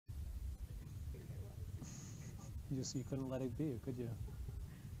you couldn't let it be, could you?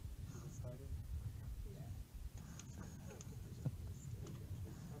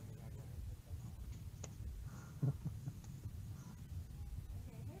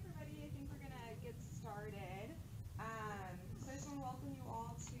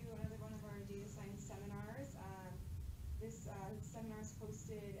 Seminar is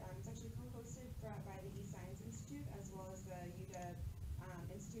hosted, it's actually co-hosted by the eScience Institute as well as the UW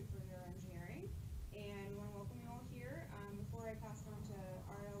Institute for Neuroengineering. And we want to welcome you all here. Before I pass it on to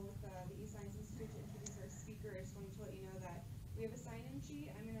Ariel with the eScience Institute to introduce our speaker, I just wanted to let you know that we have a sign-in sheet.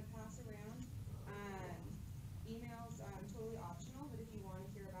 I'm going to pass around. Emails totally optional, but if you want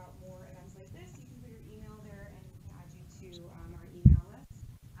to hear about more events like this, you can put your email there and we can add you to our email list.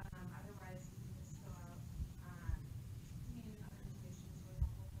 Otherwise, you can just fill out me and other information is really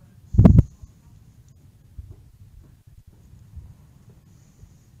helpful for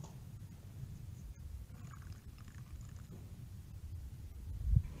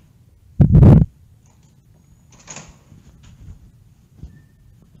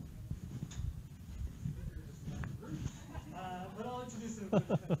but I'll introduce him.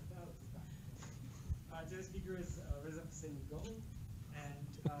 Today's speaker is Reza Hosseini Ghomi, and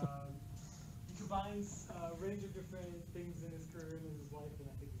he combines a range of different things in his career and in his life, and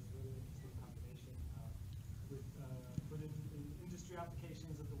I think it's a really interesting combination with put in industry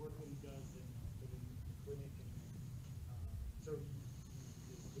applications of the work that he does and put in the clinic. And so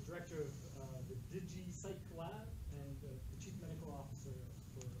he is the director of the DigiPsych Lab and the chief medical officer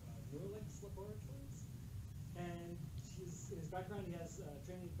for Neurolix Laboratories. And his background, he has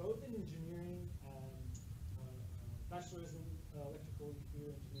training both in engineering, bachelor's in electrical and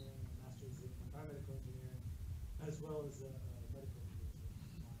computer engineering, and master's in biomedical engineering, as well as medical engineering.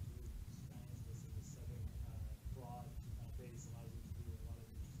 Spans this broad base, allows him to do a lot of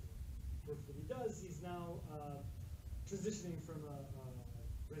interesting work that he does. He's now transitioning from a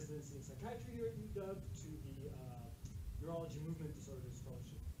residency in psychiatry here at UW to the Neurology Movement Disorders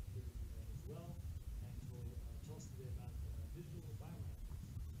Fellowship here at UW as well. And will tell us today about digital biomarkers.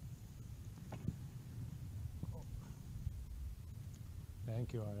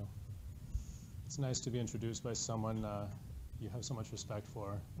 Thank you, Ariel. It's nice to be introduced by someone you have so much respect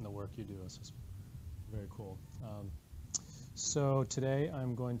for in the work you do. It's just very cool. So today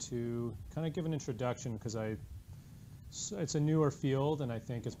I'm going to kind of give an introduction because it's a newer field, and I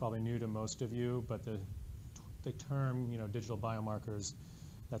think it's probably new to most of you, but the term, digital biomarkers,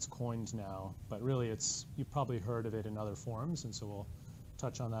 that's coined now, but really you've probably heard of it in other forms, and so we'll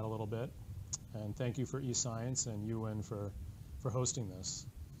touch on that a little bit. And thank you for eScience and UN for hosting this.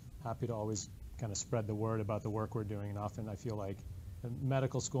 Happy to always kind of spread the word about the work we're doing, and often I feel like the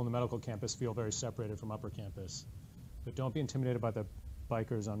medical school and the medical campus feel very separated from upper campus. But don't be intimidated by the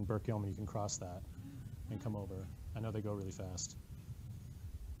bikers on Burke Gilman. You can cross that and come over. I know they go really fast.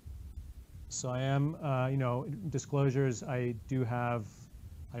 So I am, disclosures, I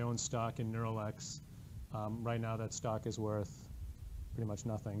own stock in Neurolix. Right now that stock is worth pretty much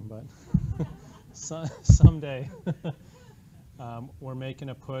nothing, but someday. We're making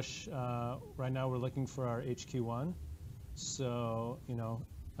a push. Right now we're looking for our HQ1. So,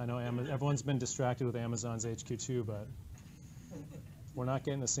 I know everyone's been distracted with Amazon's HQ2, but we're not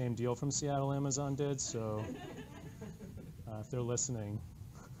getting the same deal from Seattle Amazon did, so if they're listening,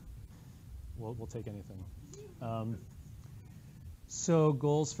 we'll take anything. So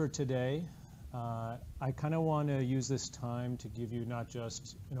goals for today. I kind of want to use this time to give you not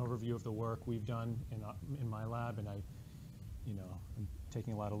just an overview of the work we've done in my lab, and I'm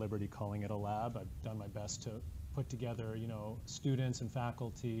taking a lot of liberty calling it a lab. I've done my best to put together, students and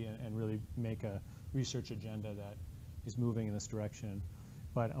faculty and really make a research agenda that is moving in this direction.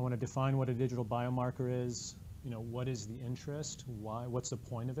 But I want to define what a digital biomarker is. What is the interest? Why? What's the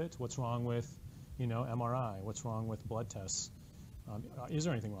point of it? What's wrong with, MRI? What's wrong with blood tests? Is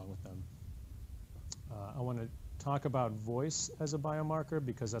there anything wrong with them? I want to talk about voice as a biomarker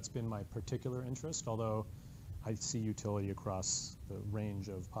because that's been my particular interest, although I see utility across the range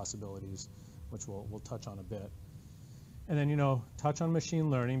of possibilities, which we'll touch on a bit. And then, touch on machine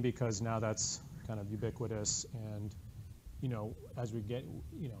learning because now that's kind of ubiquitous, and, as we get,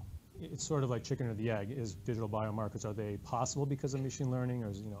 it's sort of like chicken or the egg. Is digital biomarkers, are they possible because of machine learning, or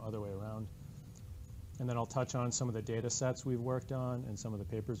is it, other way around? And then I'll touch on some of the data sets we've worked on and some of the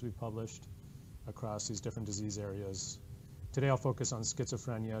papers we've published across these different disease areas. Today I'll focus on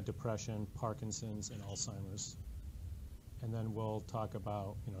schizophrenia, depression, Parkinson's, and Alzheimer's. And then we'll talk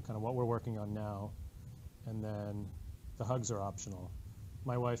about, kind of what we're working on now. And then the hugs are optional.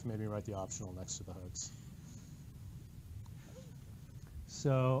 My wife made me write the optional next to the hugs.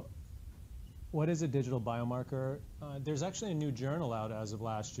 So what is a digital biomarker? There's actually a new journal out as of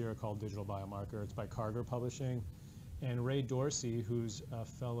last year called Digital Biomarker. It's by Karger Publishing. And Ray Dorsey, who's a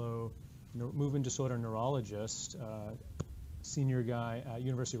fellow movement disorder neurologist, senior guy at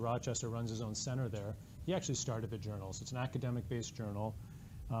University of Rochester, runs his own center there. He actually started the journal. So it's an academic-based journal.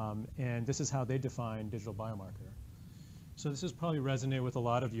 And this is how they define digital biomarker. So this is probably resonate with a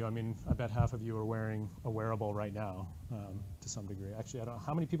lot of you. I mean, I bet half of you are wearing a wearable right now to some degree. Actually, I don't know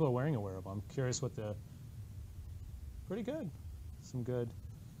how many people are wearing a wearable. I'm curious what the, pretty good. Some good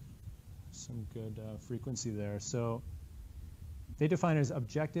frequency there. So they define it as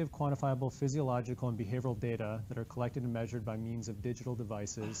objective, quantifiable, physiological, and behavioral data that are collected and measured by means of digital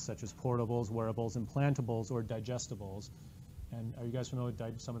devices such as portables, wearables, implantables, or digestibles. And are you guys familiar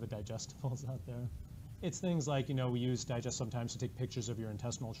with some of the digestibles out there? It's things like, we use digest sometimes to take pictures of your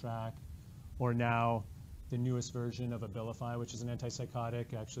intestinal tract, or now the newest version of Abilify, which is an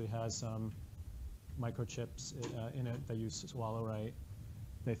antipsychotic, actually has some microchips in it that you swallow right.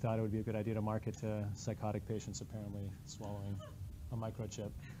 They thought it would be a good idea to market to psychotic patients, apparently, swallowing a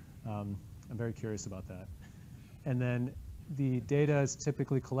microchip. I'm very curious about that. And then the data is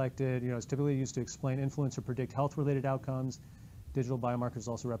typically collected, it's typically used to explain, influence, or predict health-related outcomes. Digital biomarkers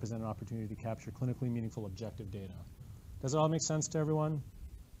also represent an opportunity to capture clinically meaningful objective data. Does it all make sense to everyone?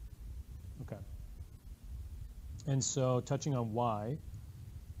 Okay. And so touching on why,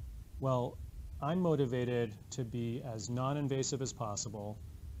 well, I'm motivated to be as non-invasive as possible,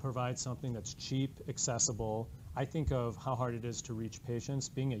 provide something that's cheap, accessible. I think of how hard it is to reach patients.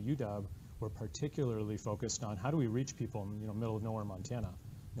 Being at UW, we're particularly focused on how do we reach people in middle of nowhere, Montana.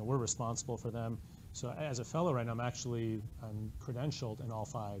 We're responsible for them. So as a fellow right now, I'm credentialed in all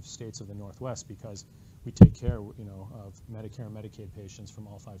 5 states of the Northwest because we take care, of Medicare and Medicaid patients from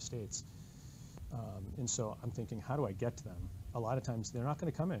all 5 states. And so I'm thinking, how do I get to them? A lot of times they're not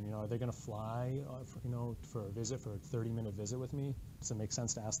going to come in. Are they going to fly, for a visit, for a 30-minute visit with me? Does it make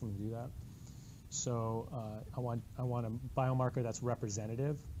sense to ask them to do that? So I want a biomarker that's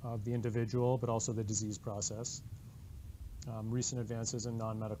representative of the individual, but also the disease process. Recent advances in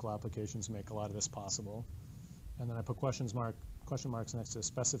non-medical applications make a lot of this possible. And then I put question marks next to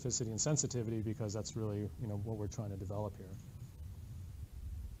specificity and sensitivity because that's really what we're trying to develop here.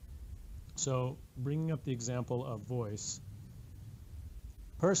 So bringing up the example of voice,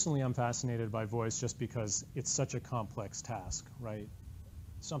 personally I'm fascinated by voice just because it's such a complex task, right?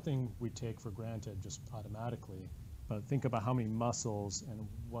 Something we take for granted just automatically, but think about how many muscles and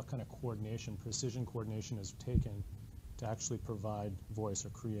what kind of coordination, precision coordination is taken to actually provide voice or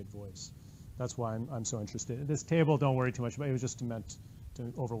create voice. That's why I'm so interested. This table, don't worry too much about it. It was just meant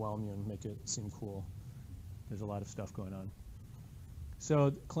to overwhelm you and make it seem cool. There's a lot of stuff going on.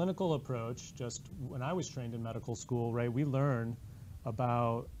 So clinical approach, just when I was trained in medical school, right, we learn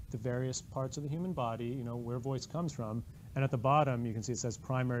about the various parts of the human body, where voice comes from. And at the bottom, you can see it says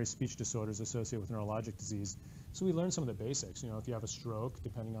primary speech disorders associated with neurologic disease. So we learn some of the basics. If you have a stroke,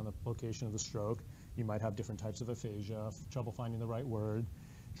 depending on the location of the stroke, you might have different types of aphasia, trouble finding the right word,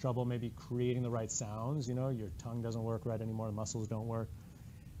 trouble maybe creating the right sounds. Your tongue doesn't work right anymore, the muscles don't work.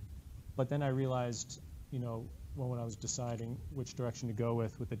 But then I realized, when I was deciding which direction to go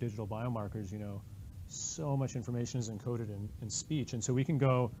with the digital biomarkers, so much information is encoded in speech. And so we can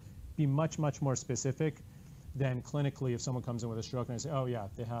be much, much more specific than clinically if someone comes in with a stroke and I say, oh yeah,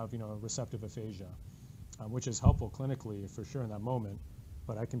 they have, receptive aphasia, which is helpful clinically for sure in that moment,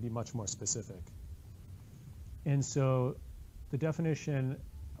 but I can be much more specific. And so the definition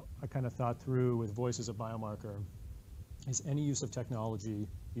I kind of thought through with voice as a biomarker is any use of technology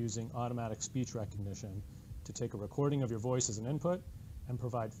using automatic speech recognition to take a recording of your voice as an input and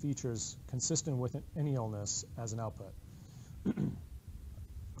provide features consistent with any illness as an output.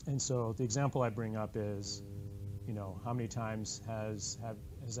 And so the example I bring up is, how many times has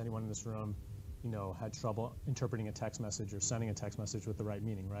anyone in this room, had trouble interpreting a text message or sending a text message with the right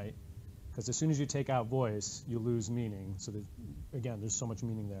meaning, right? Because as soon as you take out voice, you lose meaning. So again, there's so much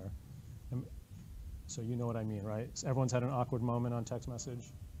meaning there. And so you know what I mean, right? So everyone's had an awkward moment on text message.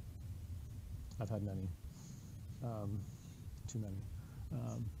 I've had many, too many.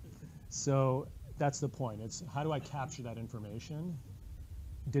 So that's the point. It's how do I capture that information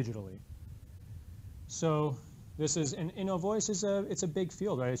digitally? So this is, and voice is it's a big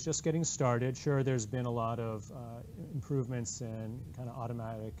field, right? It's just getting started. Sure, there's been a lot of improvements in kind of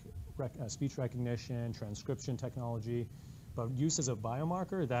automatic speech recognition, transcription technology, but use as a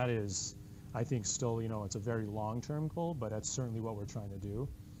biomarker, that is, I think still, it's a very long-term goal, but that's certainly what we're trying to do.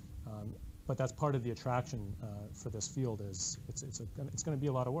 But that's part of the attraction for this field is it's going to be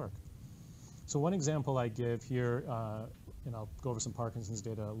a lot of work. So one example I give here, and I'll go over some Parkinson's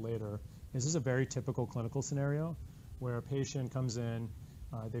data later, is this is a very typical clinical scenario where a patient comes in,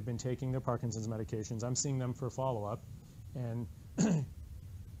 they've been taking their Parkinson's medications, I'm seeing them for follow-up, and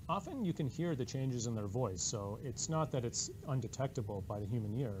often you can hear the changes in their voice, so it's not that it's undetectable by the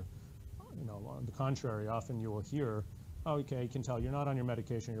human ear. On the contrary, often you will hear, oh, okay, you can tell you're not on your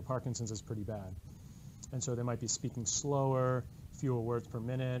medication, your Parkinson's is pretty bad. And so they might be speaking slower, fewer words per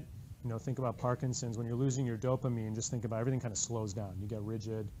minute. Think about Parkinson's. When you're losing your dopamine, just think about everything kind of slows down. You get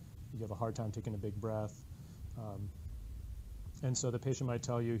rigid, you have a hard time taking a big breath. And so the patient might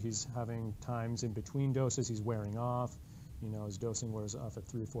tell you he's having times in between doses, he's wearing off, his dosing wears off at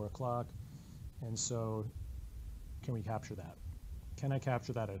 3 or 4 o'clock. And so can we capture that? Can I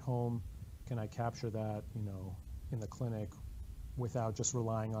capture that at home? Can I capture that, in the clinic without just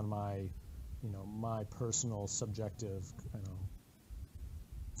relying on my, my personal subjective,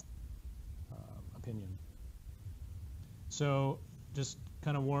 opinion? So just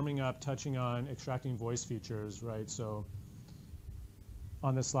kind of warming up, touching on extracting voice features, right? So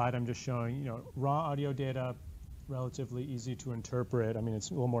on this slide, I'm just showing, raw audio data, relatively easy to interpret. I mean, it's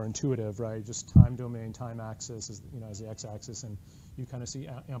a little more intuitive, right? Just time domain, time axis is, as the x-axis, and you kind of see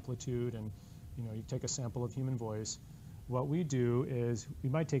amplitude, and you take a sample of human voice. What we do is we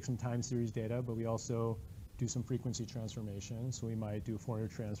might take some time series data, but we also do some frequency transformation. So we might do a Fourier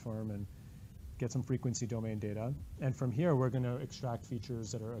transform and get some frequency domain data. And from here, we're going to extract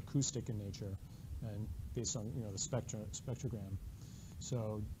features that are acoustic in nature and based on the spectrogram.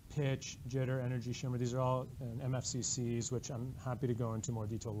 So pitch, jitter, energy shimmer, these are all MFCCs, which I'm happy to go into more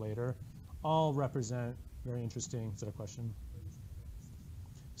detail later, all represent very interesting. Is that a question?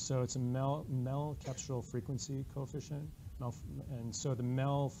 So it's a Mel Cepstral frequency coefficient. And so the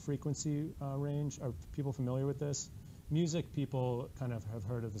Mel frequency range, are people familiar with this? Music people kind of have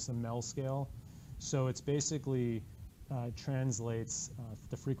heard of this, the Mel scale. So it's basically translates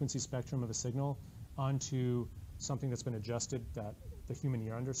the frequency spectrum of a signal onto something that's been adjusted that the human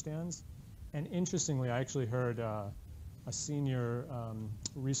ear understands. And interestingly, I actually heard a senior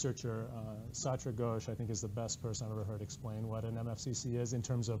researcher, Satra Ghosh, I think is the best person I've ever heard explain what an MFCC is in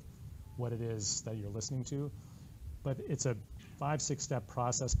terms of what it is that you're listening to. But it's a 5-6 step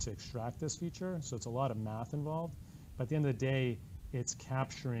process to extract this feature, so it's a lot of math involved. But at the end of the day, it's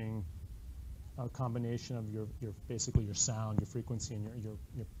capturing a combination of your basically your sound, your frequency, and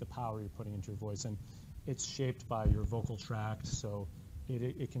the power you're putting into your voice. And it's shaped by your vocal tract, so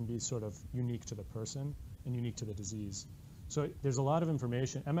it can be sort of unique to the person and unique to the disease. So there's a lot of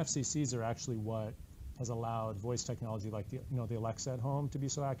information. MFCCs are actually what has allowed voice technology like the Alexa at home to be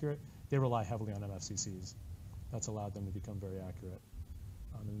so accurate. They rely heavily on MFCCs. That's allowed them to become very accurate.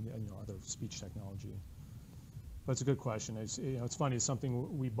 And other speech technology. But it's a good question. It's funny. It's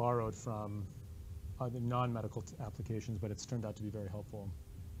something we borrowed from the non-medical applications, but it's turned out to be very helpful.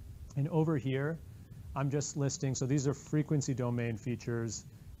 And over here, I'm just listing. So these are frequency domain features,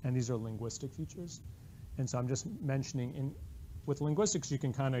 and these are linguistic features. And so I'm just mentioning, with linguistics, you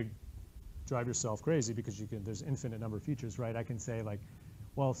can kind of drive yourself crazy because there's infinite number of features, right? I can say like,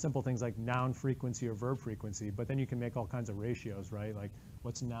 well, simple things like noun frequency or verb frequency, but then you can make all kinds of ratios, right? Like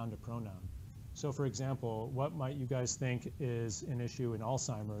what's noun to pronoun? So for example, what might you guys think is an issue in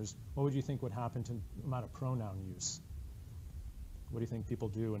Alzheimer's? What would you think would happen to the amount of pronoun use? What do you think people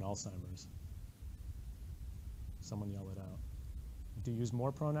do in Alzheimer's? Someone yell it out. Do you use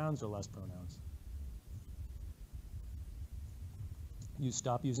more pronouns or less pronouns? You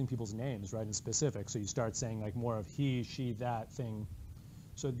stop using people's names, right, in specific. So you start saying like more of he, she, that thing.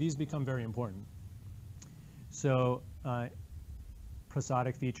 So these become very important. So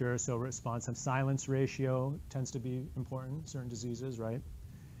prosodic feature, so response and silence ratio tends to be important in certain diseases, right?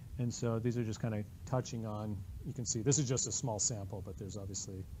 And so these are just kind of touching on, you can see this is just a small sample, but there's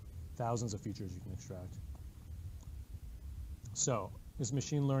obviously thousands of features you can extract. So is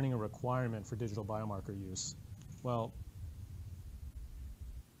machine learning a requirement for digital biomarker use? Well,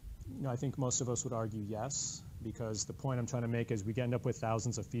 I think most of us would argue yes, because the point I'm trying to make is we end up with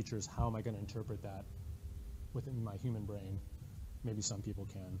thousands of features. How am I going to interpret that within my human brain? Maybe some people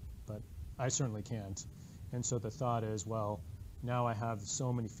can, but I certainly can't. And so the thought is, well, now I have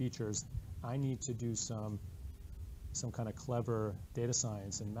so many features, I need to do some kind of clever data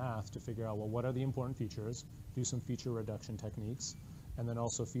science and math to figure out, well, what are the important features, do some feature reduction techniques, and then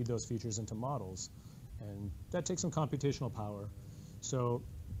also feed those features into models. And that takes some computational power. So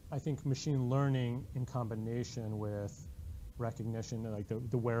I think machine learning in combination with recognition, like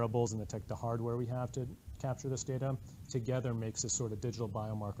the wearables and the hardware we have to capture this data, together makes this sort of digital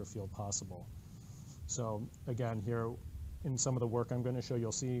biomarker field possible. So again, here in some of the work I'm going to show,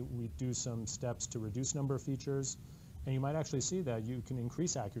 you'll see we do some steps to reduce number of features, And you might actually see that you can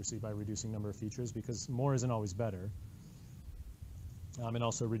increase accuracy by reducing number of features because more isn't always better. And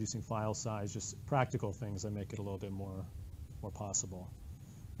also reducing file size, just practical things that make it a little bit more possible.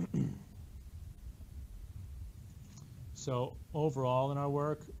 So overall in our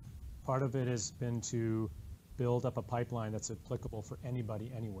work, part of it has been to build up a pipeline that's applicable for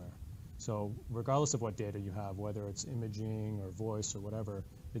anybody, anywhere. So regardless of what data you have, whether it's imaging or voice or whatever,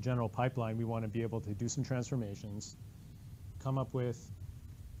 the general pipeline, we want to be able to do some transformations, come up with,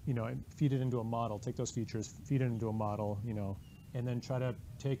 and feed it into a model, take those features, feed it into a model, and then try to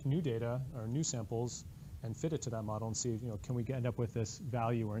take new data or new samples and fit it to that model and see, can we end up with this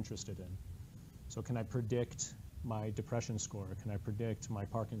value we're interested in? So can I predict my depression score? Can I predict my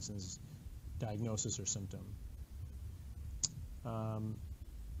Parkinson's diagnosis or symptom?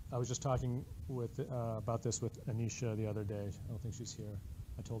 I was just talking about this with Anisha the other day. I don't think she's here.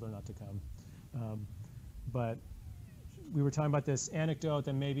 I told her not to come. But we were talking about this anecdote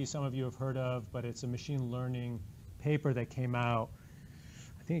that maybe some of you have heard of, but it's a machine learning paper that came out.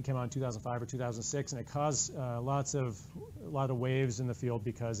 I think it came out in 2005 or 2006, and it caused a lot of waves in the field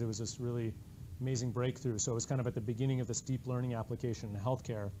because it was this really amazing breakthrough. So it was kind of at the beginning of this deep learning application in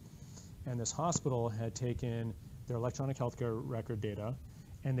healthcare. And this hospital had taken their electronic healthcare record data,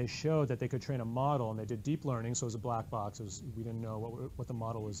 and they showed that they could train a model, and they did deep learning, so it was a black box. We didn't know what the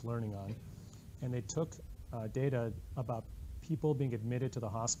model was learning on. And they took data about people being admitted to the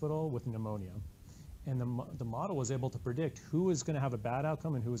hospital with pneumonia. And the model was able to predict who was going to have a bad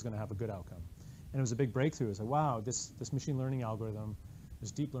outcome and who was going to have a good outcome. And it was a big breakthrough. It's like, wow, this machine learning algorithm,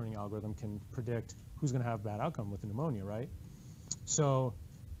 this deep learning algorithm can predict who's going to have a bad outcome with pneumonia, right? So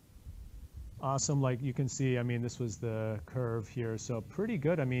awesome, like you can see, this was the curve here. So pretty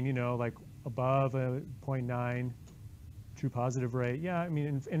good. Like above a 0.9 true positive rate. Yeah,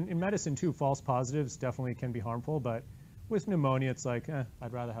 in medicine too, false positives definitely can be harmful, but with pneumonia, it's like,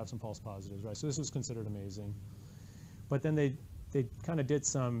 I'd rather have some false positives, right? So this was considered amazing. But then they kind of did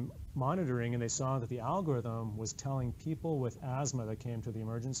some monitoring, and they saw that the algorithm was telling people with asthma that came to the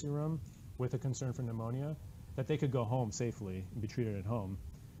emergency room with a concern for pneumonia that they could go home safely and be treated at home.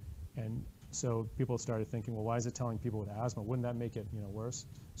 And so people started thinking, well, why is it telling people with asthma? Wouldn't that make it worse?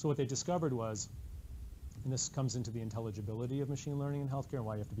 So what they discovered was, and this comes into the intelligibility of machine learning in healthcare and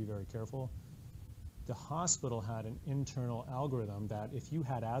why you have to be very careful, the hospital had an internal algorithm that if you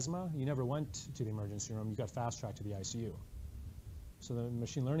had asthma, you never went to the emergency room, you got fast-tracked to the ICU. So the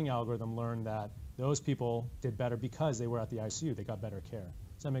machine learning algorithm learned that those people did better because they were at the ICU, they got better care.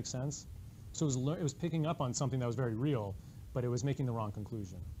 Does that make sense? So it was picking up on something that was very real, but it was making the wrong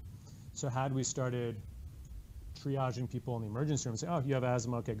conclusion. So had we started triaging people in the emergency room and say, oh, you have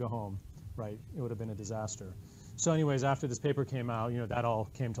asthma, okay, go home, right? It would have been a disaster. So anyways, after this paper came out, that all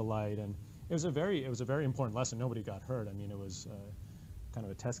came to light, and it was a very important lesson. Nobody got hurt. It was kind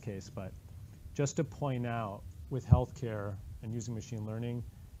of a test case, but just to point out with healthcare and using machine learning,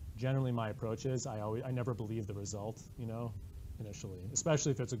 generally my approach is I never believe the result, initially,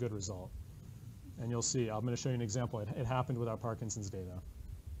 especially if it's a good result. And you'll see, I'm going to show you an example. It happened with our Parkinson's data.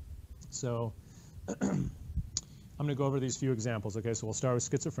 So I'm going to go over these few examples. Okay, so we'll start with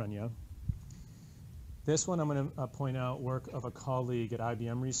schizophrenia. This one I'm going to point out work of a colleague at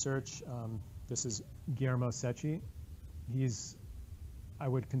IBM Research. This is Guillermo Secchi. He's, I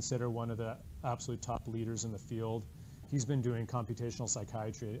would consider, one of the absolute top leaders in the field. He's been doing computational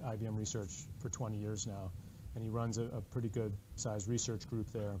psychiatry at IBM Research for 20 years now, and he runs a pretty good sized research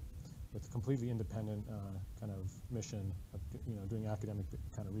group there with a completely independent kind of mission of doing academic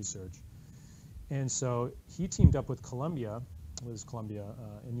kind of research. And so he teamed up with Columbia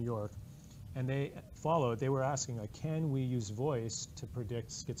in New York, and they were asking, like, can we use voice to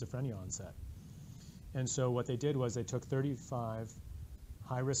predict schizophrenia onset? And so what they did was they took 35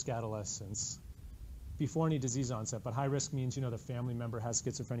 high-risk adolescents before any disease onset, but high risk means, the family member has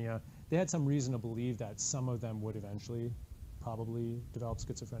schizophrenia. They had some reason to believe that some of them would eventually probably develop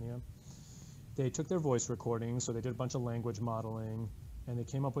schizophrenia. They took their voice recordings, so they did a bunch of language modeling, and they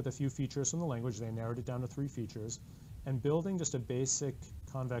came up with a few features from the language. They narrowed it down to 3 features, and building just a basic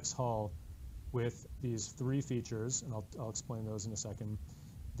convex hull with these 3 features, and I'll explain those in a second,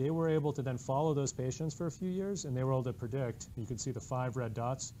 they were able to then follow those patients for a few years, and they were able to predict. You can see the 5 red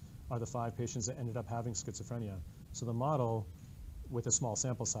dots are the 5 patients that ended up having schizophrenia. So the model, with a small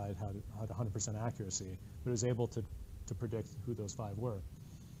sample size, had 100% accuracy, but it was able to predict who those 5 were.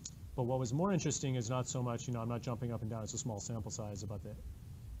 But what was more interesting is not so much, I'm not jumping up and down, it's a small sample size about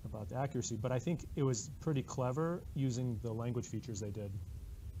the accuracy, but I think it was pretty clever using the language features they did.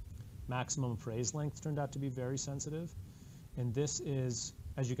 Maximum phrase length turned out to be very sensitive, and this is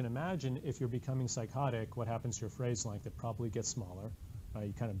as you can imagine, if you're becoming psychotic, what happens to your phrase length? It probably gets smaller.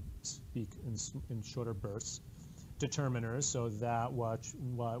 You kind of speak in shorter bursts. Determiners, so that,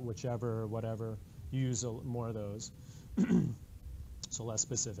 whichever, whatever, you use more of those. So less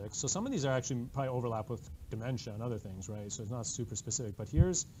specific. So some of these are actually probably overlap with dementia and other things, right? So it's not super specific. But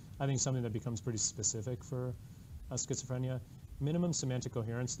here's, I think, something that becomes pretty specific for schizophrenia. Minimum semantic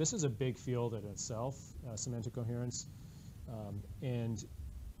coherence. This is a big field in itself, semantic coherence. And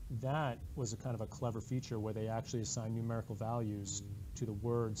that was a kind of a clever feature where they actually assigned numerical values to the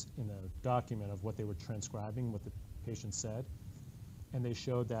words in a document of what they were transcribing, what the patient said. And they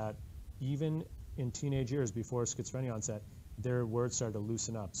showed that even in teenage years before schizophrenia onset, their words started to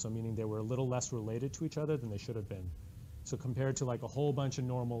loosen up. So meaning they were a little less related to each other than they should have been. So compared to like a whole bunch of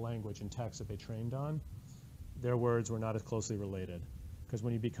normal language and text that they trained on, their words were not as closely related. Because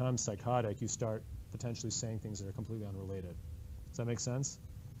when you become psychotic, you start potentially saying things that are completely unrelated. Does that make sense?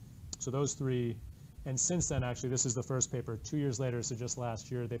 So those three, and since then, actually, this is the first paper. 2 years later, so just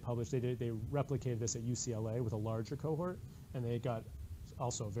last year, they published, they replicated this at UCLA with a larger cohort, and they got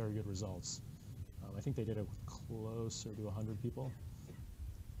also very good results. I think they did it with closer to 100 people.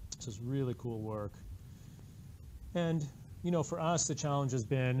 So it's really cool work. And, you know, for us, the challenge has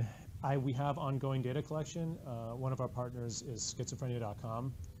been, we have ongoing data collection. One of our partners is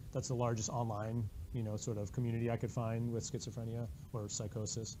schizophrenia.com. That's the largest online, you know, sort of community I could find with schizophrenia or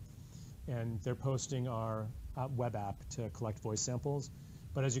psychosis. And they're posting our web app to collect voice samples.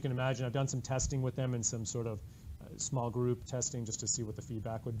 But as you can imagine, I've done some testing with them and some sort of small group testing just to see what the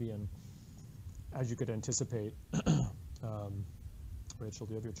feedback would be. And as you could anticipate, Rachel,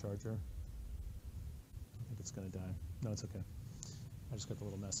 do you have your charger? I think it's going to die. No, it's okay. I just got the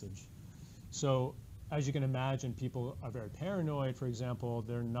little message. So as you can imagine, people are very paranoid. For example,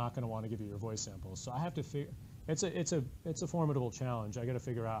 they're not going to want to give you your voice samples. So I have to figure. It's a formidable challenge. I got to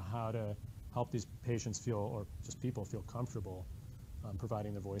figure out how to help these patients feel, or just people feel comfortable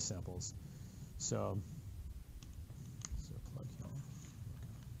providing their voice samples. So, plug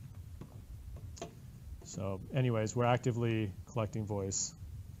here. So, anyways, we're actively collecting voice.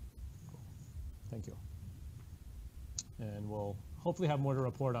 Thank you. And we'll hopefully have more to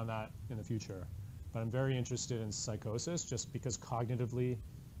report on that in the future. But I'm very interested in psychosis, just because cognitively,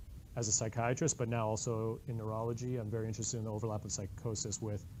 as a psychiatrist, but now also in neurology, I'm very interested in the overlap of psychosis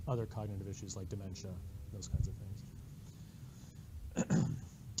with other cognitive issues like dementia, those kinds of things.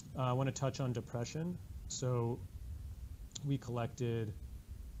 I want to touch on depression. So we've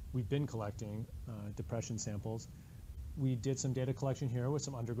been collecting depression samples. We did some data collection here with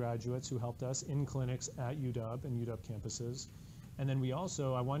some undergraduates who helped us in clinics at UW and UW campuses. And then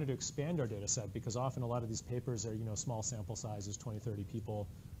I wanted to expand our data set because often a lot of these papers are, you know, small sample sizes, 20, 30 people.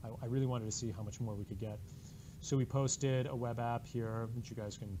 I really wanted to see how much more we could get. So we posted a web app here, which you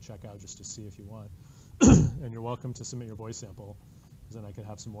guys can check out just to see if you want. And you're welcome to submit your voice sample, because then I could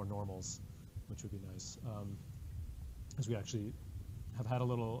have some more normals, which would be nice. As we actually have had a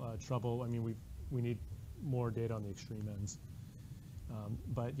little trouble. I mean, we need more data on the extreme ends.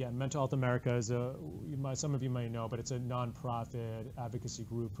 But yeah, Mental Health America is some of you may know, but it's a nonprofit advocacy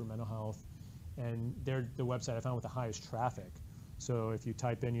group for mental health. And they're the website I found with the highest traffic. So if you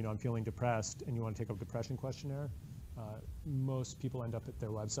type in, you know, I'm feeling depressed and you want to take a depression questionnaire, most people end up at their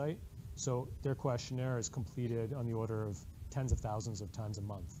website. So their questionnaire is completed on the order of tens of thousands of times a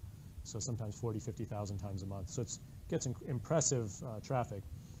month. So sometimes 40, 50,000 times a month. So it gets impressive traffic.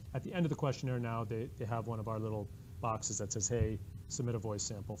 At the end of the questionnaire now, they have one of our little boxes that says, hey, submit a voice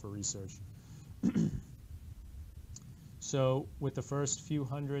sample for research. So with the first few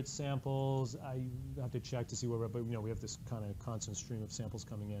hundred samples, I have to check to see where, but you know, we have this kind of constant stream of samples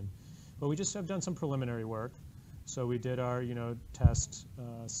coming in. But we just have done some preliminary work. So we did our, you know, test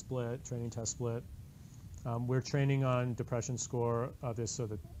split, training test split. We're training on depression score of this, so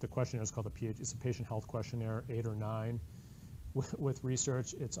the questionnaire is called it's a patient health questionnaire, 8 or 9. With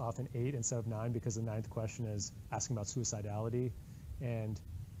research, it's often 8 instead of 9 because the 9th question is asking about suicidality. And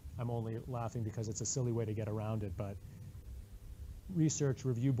I'm only laughing because it's a silly way to get around it, but research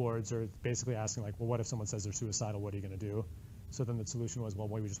review boards are basically asking like, well, what if someone says they're suicidal, what are you going to do? So then the solution was, well,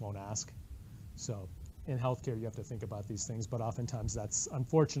 we just won't ask. So in healthcare, you have to think about these things, but oftentimes that's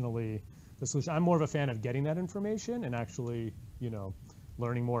unfortunately the solution. I'm more of a fan of getting that information and actually, you know,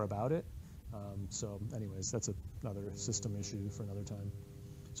 learning more about it. So anyways, that's another system issue for another time.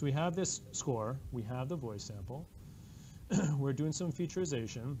 So we have this score, we have the voice sample. We're doing some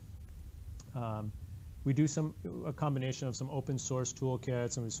featurization. We do a combination of some open source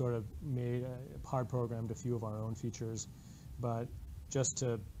toolkits, and we sort of made hard programmed a few of our own features. But just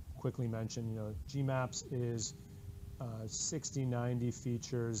to quickly mention, you know, GMAPS is 60, 90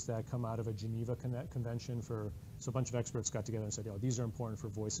 features that come out of a Geneva convention so a bunch of experts got together and said, oh, these are important for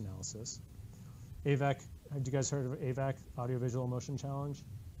voice analysis. AVAC, have you guys heard of AVAC, Audiovisual Emotion Challenge?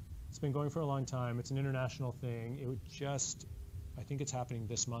 It's been going for a long time. It's an international thing. It would I think it's happening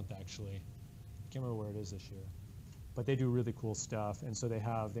this month, actually. I can't remember where it is this year. But they do really cool stuff, and so they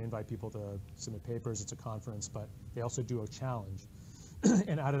invite people to submit papers. It's a conference, but they also do a challenge.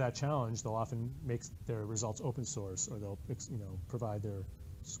 And out of that challenge, they'll often make their results open source, or they'll provide their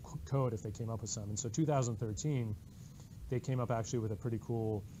code if they came up with some. And so 2013, they came up actually with a pretty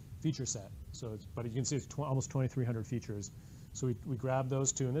cool feature set. So, but you can see it's almost 2,300 features. So we grabbed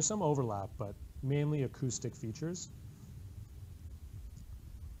those two, and there's some overlap, but mainly acoustic features.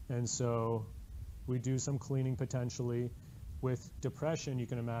 And so we do some cleaning potentially. With depression, you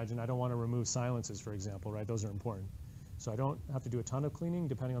can imagine, I don't want to remove silences, for example, right? Those are important. So I don't have to do a ton of cleaning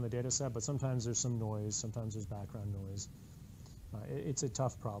depending on the data set, but sometimes there's some noise, sometimes there's background noise. It's a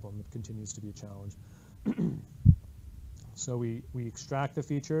tough problem. It continues to be a challenge. So we extract the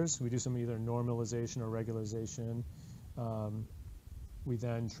features. We do some either normalization or regularization. We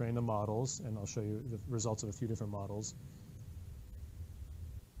then train the models, and I'll show you the results of a few different models.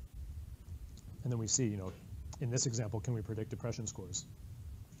 And then we see, in this example, can we predict depression scores?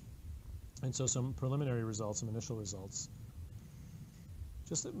 And so some preliminary results, some initial results.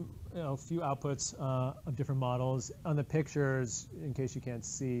 Just a few outputs of different models. On the pictures, in case you can't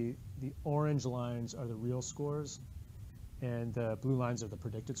see, the orange lines are the real scores, and the blue lines are the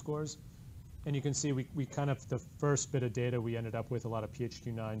predicted scores. And you can see we kind of, the first bit of data, we ended up with a lot of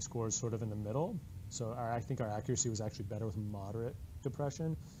PHQ-9 scores sort of in the middle. So I think our accuracy was actually better with moderate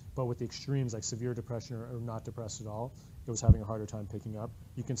depression, but with the extremes like severe depression or not depressed at all, it was having a harder time picking up.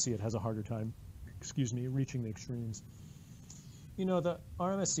 You can see it has a harder time, reaching the extremes. The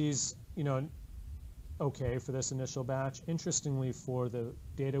RMSE's, okay for this initial batch. Interestingly, for the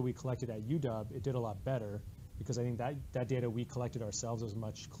data we collected at UW, it did a lot better, because I think that data we collected ourselves was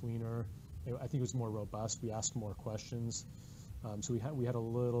much cleaner. I think it was more robust. We asked more questions. So we had a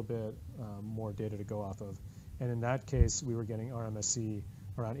little bit more data to go off of. And in that case, we were getting RMSE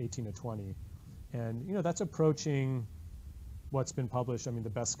around 18 to 20. And that's approaching what's been published. I mean, the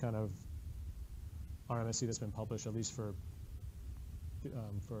best kind of RMSE that's been published, at least for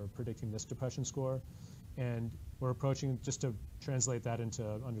predicting this depression score. And we're approaching, just to translate that into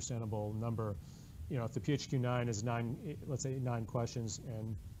understandable number, if the PHQ-9 is let's say 9 questions,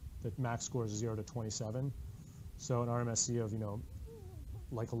 and the max score is 0 to 27. So an RMSE of,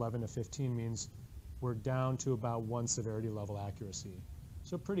 like 11 to 15 means we're down to about 1 severity level accuracy.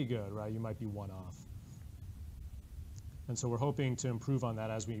 So pretty good, right? You might be 1 off. And so we're hoping to improve on that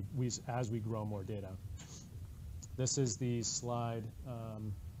as we grow more data. This is the slide,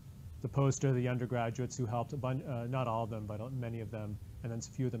 the poster of the undergraduates who helped, not all of them, but many of them, and then a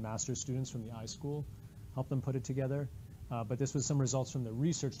few of the master's students from the iSchool helped them put it together. But this was some results from the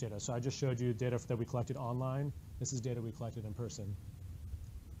research data. So I just showed you data that we collected online. This is data we collected in person.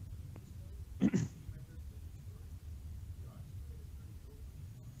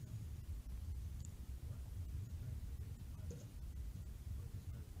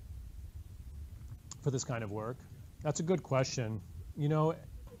 For this kind of work? That's a good question. A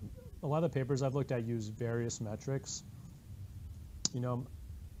lot of the papers I've looked at use various metrics. I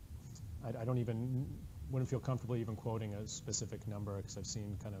wouldn't feel comfortable even quoting a specific number, because I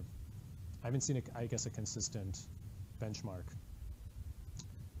haven't seen, I guess, a consistent benchmark.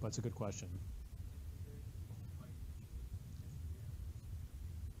 But it's a good question.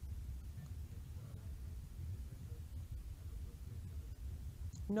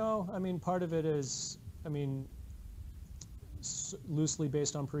 No, part of it is, loosely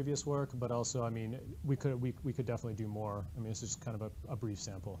based on previous work, but also, we could definitely do more. It's just kind of a brief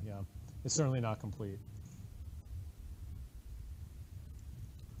sample, yeah. It's certainly not complete.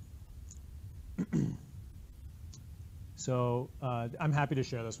 So I'm happy to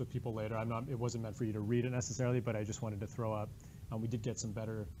share this with people later. It wasn't meant for you to read it necessarily, but I just wanted to throw up. We did get some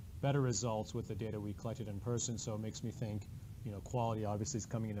better results with the data we collected in person, so it makes me think, quality obviously is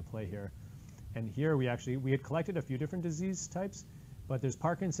coming into play here. And here we had collected a few different disease types, but there's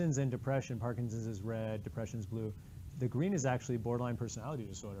Parkinson's and depression. Parkinson's is red, depression is blue. The green is actually borderline personality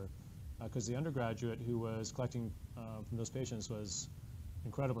disorder, because the undergraduate who was collecting from those patients was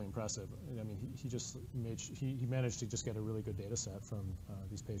incredibly impressive. He managed to just get a really good data set from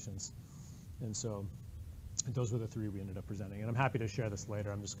these patients. And so those were the 3 we ended up presenting. And I'm happy to share this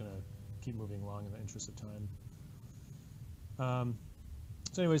later. I'm just going to keep moving along in the interest of time.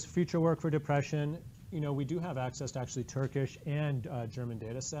 So anyways, future work for depression. we do have access to actually Turkish and German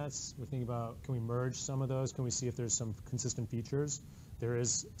data sets. We're thinking about, can we merge some of those? Can we see if there's some consistent features? There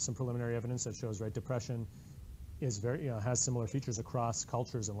is some preliminary evidence that shows, right, depression is has similar features across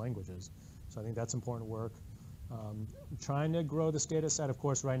cultures and languages. So I think that's important work. Trying to grow this data set. Of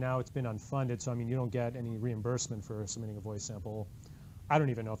course, right now it's been unfunded, so I mean, you don't get any reimbursement for submitting a voice sample. I don't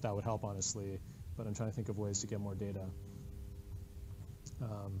even know if that would help, honestly, but I'm trying to think of ways to get more data.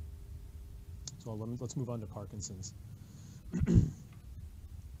 So let's move on to Parkinson's.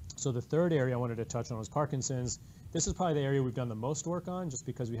 So the third area I wanted to touch on was Parkinson's. This is probably the area we've done the most work on, just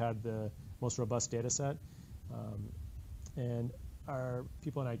because we had the most robust data set. And our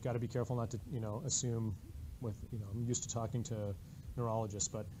people, and I got to be careful not to, assume with, I'm used to talking to neurologists,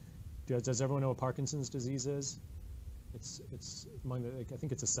 but does everyone know what Parkinson's disease is? It's among the, I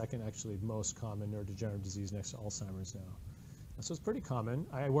think it's the second actually most common neurodegenerative disease next to Alzheimer's now. So it's pretty common.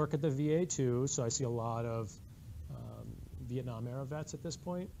 I work at the VA too, so I see a lot of Vietnam era vets at this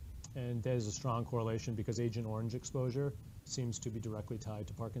point, and there's a strong correlation because Agent Orange exposure seems to be directly tied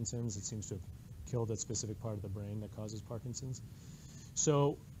to Parkinson's. It seems to have killed that specific part of the brain that causes Parkinson's.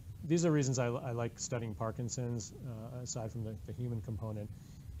 So these are reasons I like studying Parkinson's, aside from the human component.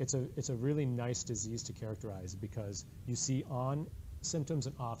 It's a really nice disease to characterize because you see on symptoms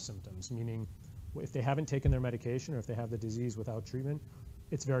and off symptoms, meaning if they haven't taken their medication or if they have the disease without treatment,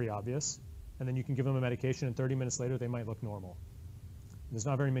 it's very obvious. And then you can give them a medication and 30 minutes later they might look normal. There's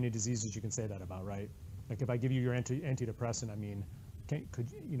not very many diseases you can say that about, right? Like if I give you your antidepressant, I mean,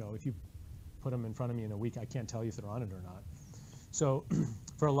 if you put them in front of me in a week, I can't tell you if they're on it or not. So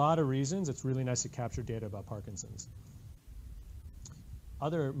for a lot of reasons, it's really nice to capture data about Parkinson's.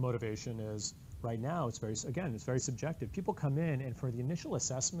 Other motivation is right now, it's very subjective. People come in and for the initial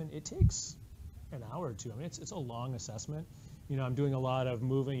assessment, it takes an hour or two. I mean, it's a long assessment. I'm doing a lot of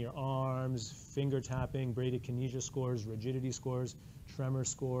moving your arms, finger tapping, bradykinesia scores, rigidity scores, tremor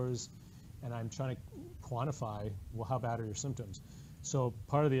scores, and I'm trying to quantify, well, how bad are your symptoms? So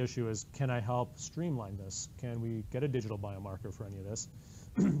part of the issue is, can I help streamline this? Can we get a digital biomarker for any of this?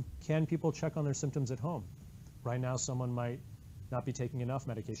 Can people check on their symptoms at home? Right now, someone might not be taking enough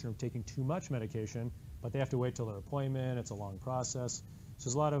medication or taking too much medication, but they have to wait till their appointment. It's a long process. So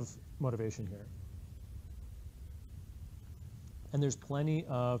there's a lot of motivation here. And there's plenty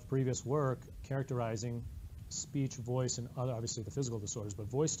of previous work characterizing speech, voice, and other, obviously the physical disorders, but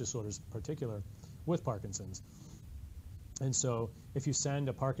voice disorders in particular with Parkinson's. And so if you send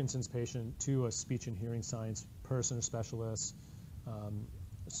a Parkinson's patient to a speech and hearing science person or specialist,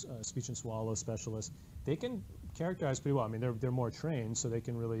 speech and swallow specialist, they can characterize pretty well. I mean, they're more trained, so they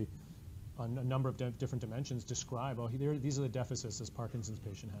can really, on a number of different dimensions, describe, oh, these are the deficits this Parkinson's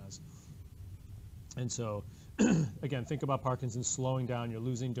patient has. And so, again, think about Parkinson's slowing down, you're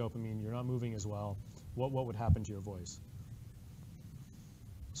losing dopamine, you're not moving as well. What would happen to your voice?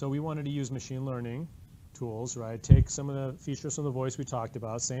 So we wanted to use machine learning tools, right? Take some of the features from the voice we talked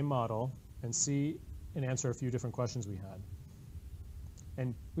about, same model, and see and answer a few different questions we had.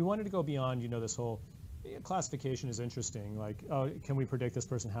 And we wanted to go beyond, this whole classification is interesting, like, oh, can we predict this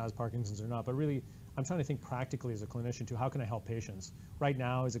person has Parkinson's or not? But really, I'm trying to think practically as a clinician too, how can I help patients? Right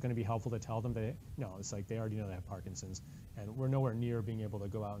now, is it going to be helpful to tell them that, no, it's like they already know they have Parkinson's, and we're nowhere near being able to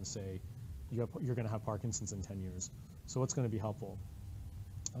go out and say, you're going to have Parkinson's in 10 years. So what's going to be helpful?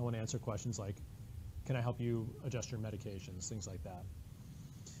 I want to answer questions like, can I help you adjust your medications, things like that.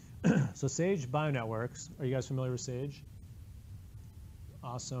 So Sage Bionetworks, are you guys familiar with Sage?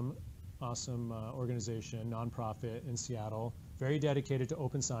 Awesome organization, nonprofit in Seattle, very dedicated to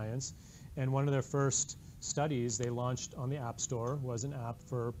open science. And one of their first studies they launched on the App Store was an app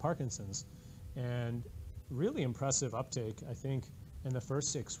for Parkinson's. And really impressive uptake. I think in the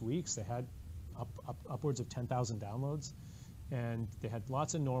first 6 weeks, they had upwards of 10,000 downloads. And they had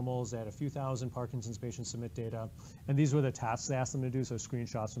lots of normals. They had a few thousand Parkinson's patients submit data. And these were the tasks they asked them to do, so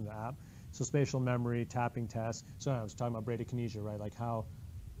screenshots from the app. So spatial memory, tapping tests. So I was talking about bradykinesia, right? Like how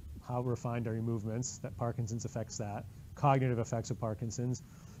refined are your movements? That Parkinson's affects that. Cognitive effects of Parkinson's.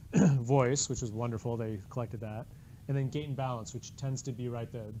 Voice, which was wonderful, they collected that. And then gait and balance, which tends to be, right,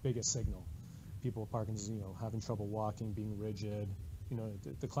 the biggest signal. People with Parkinson's, having trouble walking, being rigid,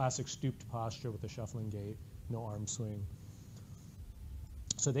 the classic stooped posture with the shuffling gait, no arm swing.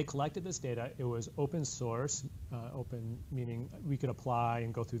 So they collected this data. It was open source, open meaning we could apply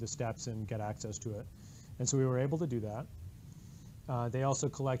and go through the steps and get access to it. And so we were able to do that. They also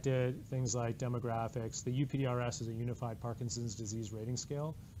collected things like demographics. The UPDRS is a Unified Parkinson's Disease Rating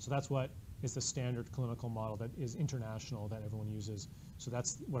Scale. So that's what is the standard clinical model that is international that everyone uses. So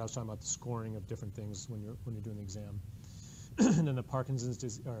that's what I was talking about, the scoring of different things when you're doing the exam. and then the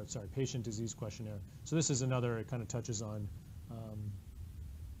Parkinson's patient disease questionnaire. So this is another, it kind of touches on,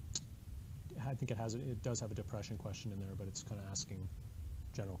 I think it does have a depression question in there, but it's kind of asking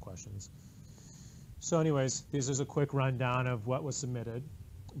general questions. So anyways, this is a quick rundown of what was submitted,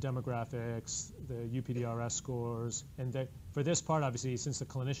 demographics, the UPDRS scores, and for this part, obviously, since the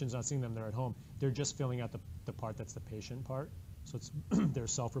clinician's not seeing them, they're at home, they're just filling out the part that's the patient part. So it's their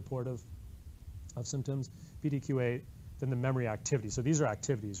self-report of symptoms, PDQ-8, then the memory activity. So these are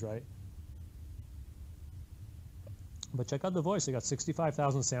activities, right? But check out the voice. They got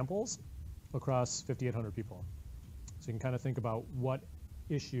 65,000 samples across 5,800 people. So you can kind of think about what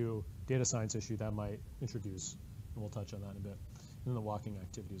issue, data science issue, that might introduce. And we'll touch on that in a bit. And then the walking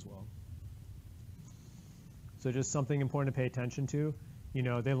activity as well. So just something important to pay attention to. You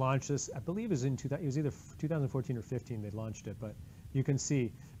know, they launched this, I believe it was either 2014 or 15 they launched it, but you can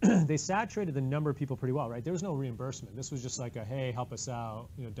see they saturated the number of people pretty well, right? There was no reimbursement. This was just like a, hey, help us out,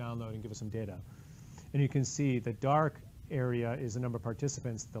 you know, download and give us some data. And you can see the dark area is the number of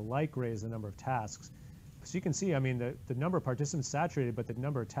participants, the light gray is the number of tasks. So you can see, I mean, the number of participants saturated, but the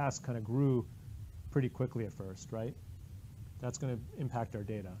number of tasks kind of grew pretty quickly at first, right? That's going to impact our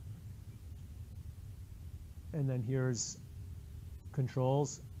data. And then here's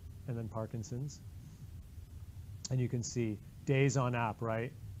controls, and then Parkinson's. And you can see days on app,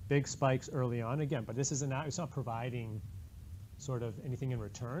 right? Big spikes early on again, but this is an app, it's not providing sort of anything in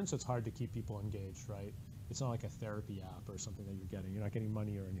return, so it's hard to keep people engaged, right? It's not like a therapy app or something that you're getting. You're not getting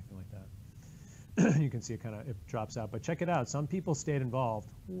money or anything like that. You can see it drops out, but check it out. Some people stayed involved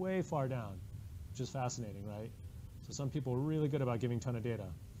way far down, which is fascinating, right? So some people were really good about giving a ton of data.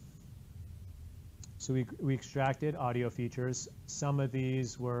 So we extracted audio features. Some of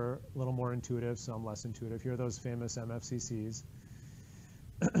these were a little more intuitive, some less intuitive. Here are those famous MFCCs.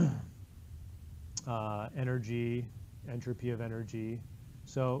 Energy, entropy of energy.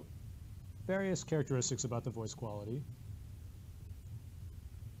 So various characteristics about the voice quality.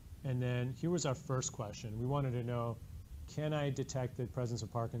 And then here was our first question. We wanted to know, can I detect the presence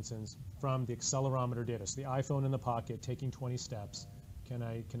of Parkinson's from the accelerometer data? So the iPhone in the pocket, taking 20 steps. Can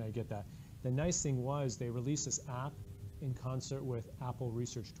I get that? The nice thing was they released this app in concert with Apple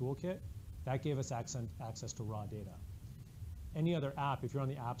Research Toolkit. That gave us access to raw data. Any other app, if you're on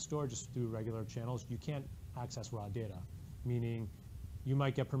the App Store, just through regular channels, you can't access raw data, meaning you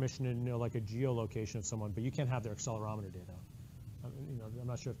might get permission to know like a geolocation of someone, but you can't have their accelerometer data. You know, I'm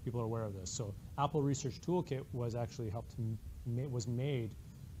not sure if people are aware of this. So Apple Research Toolkit was actually was made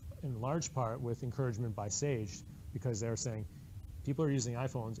in large part with encouragement by Sage, because they're saying people are using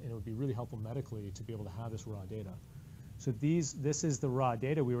iPhones and it would be really helpful medically to be able to have this raw data. So this is the raw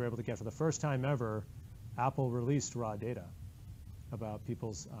data we were able to get. For the first time ever, Apple released raw data about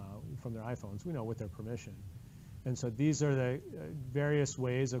people's, from their iPhones, we know, with their permission. And so these are the various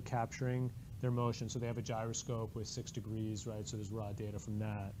ways of capturing their motion. So they have a gyroscope with 6 degrees, right? So there's raw data from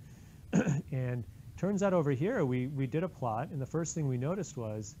that. And turns out over here, we did a plot, and the first thing we noticed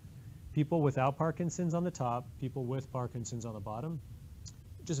was people without Parkinson's on the top, people with Parkinson's on the bottom.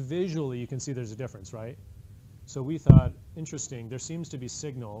 Just visually, you can see there's a difference, right? So we thought, interesting, there seems to be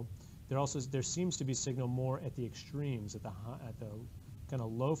signal. There seems to be signal more at the extremes, at the kind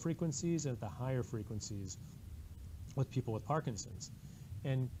of low frequencies and at the higher frequencies with people with Parkinson's.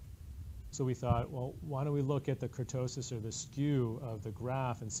 And so we thought, well, why don't we look at the kurtosis or the skew of the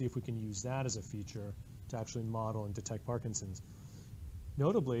graph and see if we can use that as a feature to actually model and detect Parkinson's.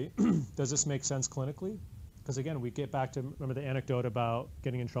 Notably, does this make sense clinically? Because again, we get back to, remember the anecdote about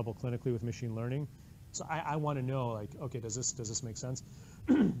getting in trouble clinically with machine learning? So I want to know, like, okay, does this make sense?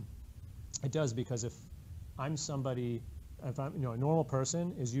 It does, because if I'm somebody, if I'm, you know, a normal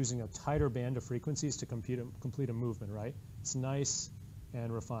person is using a tighter band of frequencies to complete a movement, right? It's nice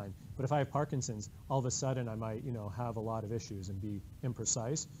and refined. But if I have Parkinson's, all of a sudden I might, you know, have a lot of issues and be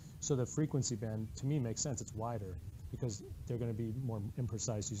imprecise. So the frequency band, to me, makes sense. It's wider because they're going to be more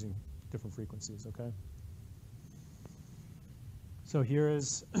imprecise using different frequencies, okay? So here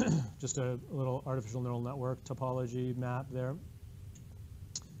is just a little artificial neural network topology map there.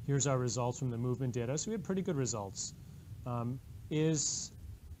 Here's our results from the movement data. So we had pretty good results. Is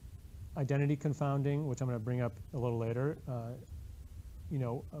identity confounding, which I'm going to bring up a little later, you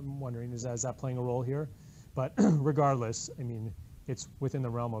know, I'm wondering, is that playing a role here? But regardless, I mean, it's within the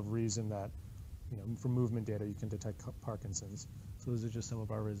realm of reason that, you know, from movement data, you can detect Parkinson's. So those are just some of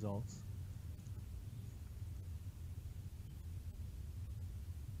our results.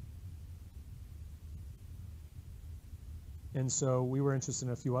 And so we were interested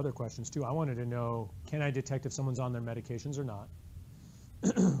in a few other questions too. I wanted to know, can I detect if someone's on their medications or not?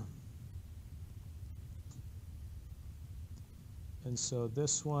 And so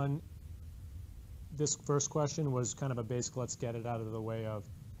this first question was kind of a basic, let's get it out of the way of,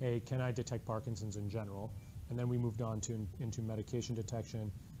 hey, can I detect Parkinson's in general? And then we moved on into medication detection,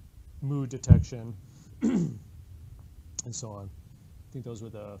 mood detection, and so on. I think those were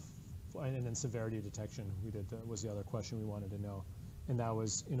and then severity detection was the other question we wanted to know. And that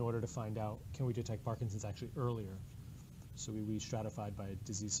was in order to find out, can we detect Parkinson's actually earlier? So we stratified by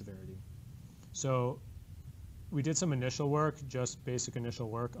disease severity. So we did some initial work, just basic initial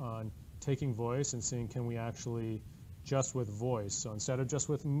work on taking voice and seeing, can we actually just with voice, so instead of just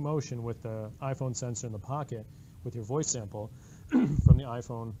with motion with the iPhone sensor in the pocket, with your voice sample from the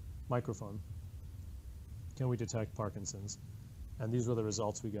iPhone microphone, can we detect Parkinson's? And these were the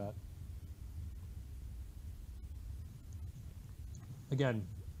results we got. Again,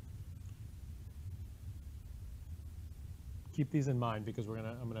 keep these in mind because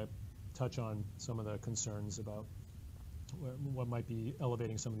I'm gonna touch on some of the concerns about what might be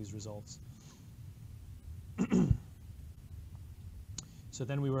elevating some of these results. So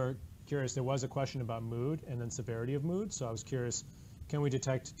then we were curious, there was a question about mood and then severity of mood. So I was curious, can we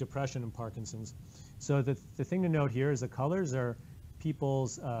detect depression in Parkinson's? So the thing to note here is the colors are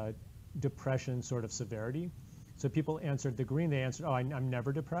people's depression sort of severity. So people answered, the green, they answered, oh, I'm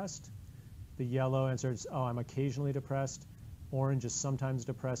never depressed. The yellow answers, oh, I'm occasionally depressed. Orange is sometimes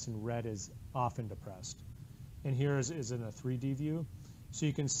depressed, and red is often depressed. And here is in a 3D view. So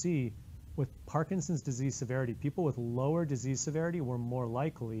you can see with Parkinson's disease severity, people with lower disease severity were more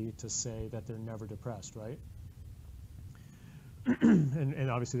likely to say that they're never depressed, right?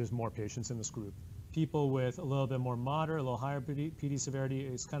 and obviously there's more patients in this group. People with a little bit more moderate, a little higher PD severity,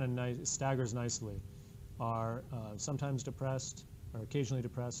 it's kind of nice, it staggers nicely, are sometimes depressed or occasionally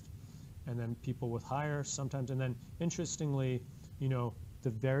depressed. And then people with higher sometimes, and then interestingly, you know, the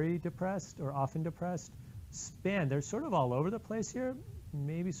very depressed or often depressed span, they're sort of all over the place here,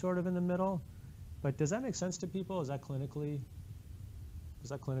 maybe sort of in the middle. But does that make sense to people? Does that clinically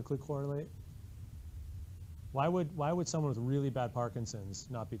correlate? Why would someone with really bad Parkinson's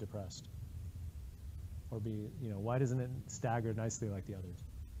not be depressed? Or be, you know, why doesn't it stagger nicely like the others?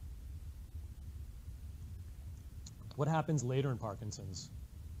 What happens later in Parkinson's?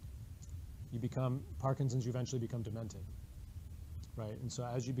 Parkinson's, you eventually become demented, right? And so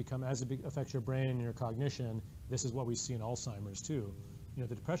as it affects your brain and your cognition, this is what we see in Alzheimer's too. You know,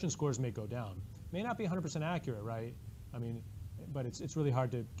 the depression scores may go down. May not be 100% accurate, right? I mean, but it's really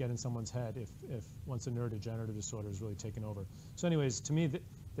hard to get in someone's head if once a neurodegenerative disorder is really taken over. So anyways, to me,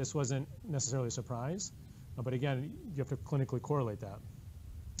 this wasn't necessarily a surprise, but again, you have to clinically correlate that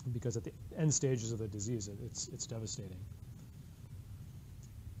because at the end stages of the disease, it's devastating.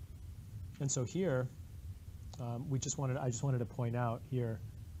 And so here, I just wanted to point out here,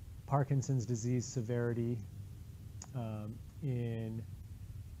 Parkinson's disease severity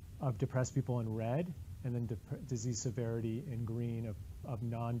of depressed people in red, and then disease severity in green of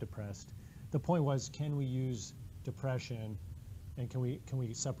non-depressed. The point was, can we use depression, and can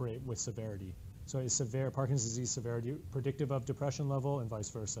we separate with severity? So is Parkinson's disease severity predictive of depression level, and vice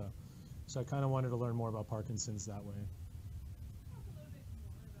versa? So I kind of wanted to learn more about Parkinson's that way.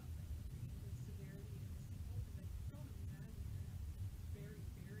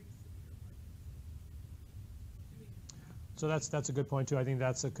 So that's a good point too. I think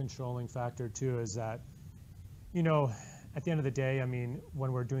that's a controlling factor too, is that, you know, at the end of the day, I mean,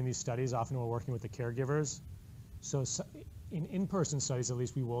 when we're doing these studies, often we're working with the caregivers. So in in-person studies, at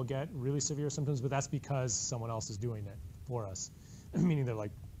least, we will get really severe symptoms, but that's because someone else is doing it for us. Meaning they're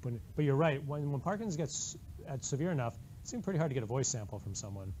like, but you're right, when Parkinson's gets severe enough, it's pretty hard to get a voice sample from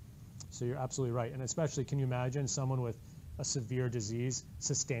someone. So you're absolutely right. And especially, can you imagine someone with a severe disease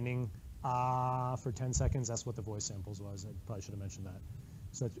sustaining for 10 seconds? That's what the voice samples was. I probably should have mentioned that.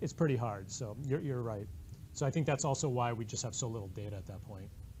 So it's pretty hard. So you're right. So I think that's also why we just have so little data at that point.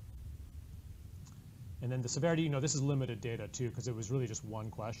 And then the severity, you know, this is limited data too, because it was really just one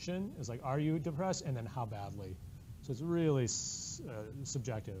question. It's like, are you depressed? And then how badly? So it's really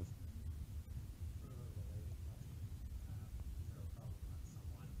subjective.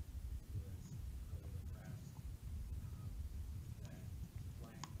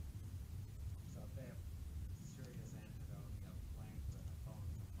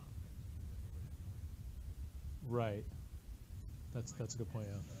 Right. That's a good point.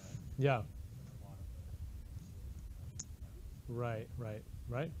 Yeah. Right.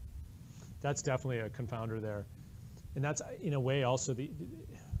 That's definitely a confounder there, and that's in a way also the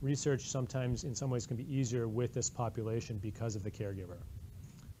research sometimes in some ways can be easier with this population because of the caregiver.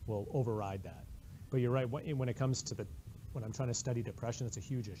 Will override that. But you're right. When it comes to when I'm trying to study depression, it's a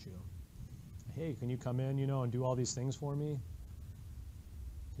huge issue. Hey, can you come in, you know, and do all these things for me?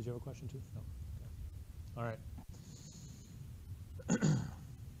 Did you have a question too? No. Okay. All right.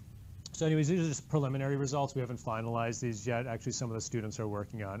 So anyways, these are just preliminary results. We haven't finalized these yet. Actually, some of the students are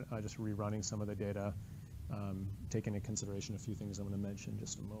working on just rerunning some of the data, taking into consideration a few things I'm going to mention in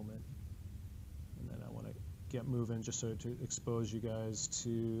just a moment. And then I want to get moving just so to expose you guys to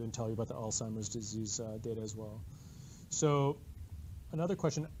and tell you about the Alzheimer's disease data as well. So another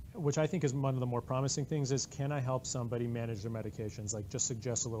question, which I think is one of the more promising things, is can I help somebody manage their medications? Like just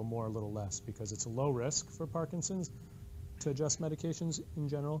suggest a little more, a little less, because it's a low risk for Parkinson's to adjust medications in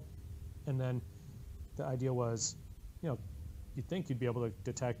general. And then the idea was, you know, you'd think you'd be able to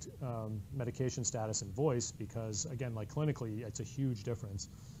detect medication status in voice because, again, like clinically, it's a huge difference.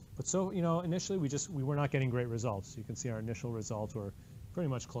 But so, you know, initially we were not getting great results. You can see our initial results were pretty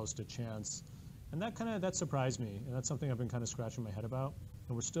much close to chance. And that surprised me. And that's something I've been kind of scratching my head about.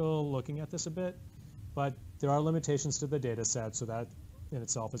 And we're still looking at this a bit. But there are limitations to the data set, so that in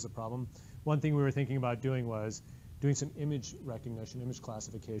itself is a problem. One thing we were thinking about doing was doing some image recognition, image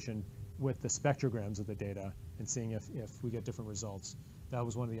classification with the spectrograms of the data and seeing if we get different results. That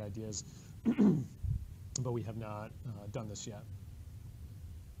was one of the ideas, but we have not done this yet.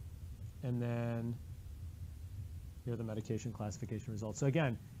 And then here are the medication classification results. So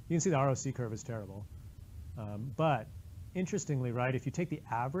again, you can see the ROC curve is terrible. But interestingly, right, if you take the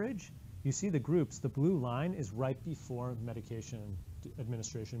average, you see the groups, the blue line is right before medication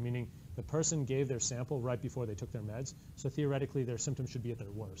administration, meaning the person gave their sample right before they took their meds. So theoretically, their symptoms should be at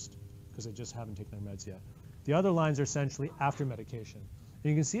their worst because they just haven't taken their meds yet. The other lines are essentially after medication. And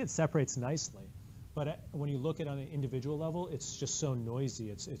you can see it separates nicely. But when you look at it on an individual level, it's just so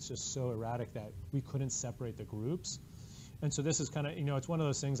noisy. It's just so erratic that we couldn't separate the groups. And so this is kind of, you know, it's one of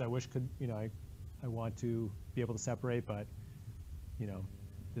those things I wish could, you know, I want to be able to separate, but, you know,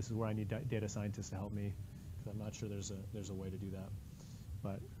 this is where I need data scientists to help me because I'm not sure there's a way to do that.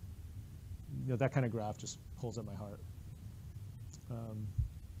 But, you know, that kind of graph just pulls at my heart.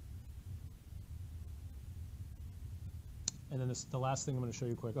 And then the last thing I'm going to show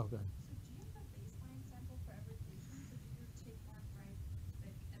you quick. Oh, go ahead. So do you have a baseline sample for every patient? So did you take one right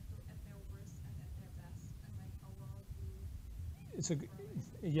like at their worst and at their best, and like how well do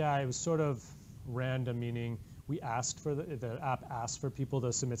you? Yeah, it was sort of random, meaning we asked for the app asked for people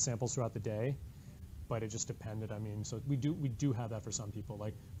to submit samples throughout the day, but it just depended. I mean, so we do have that for some people,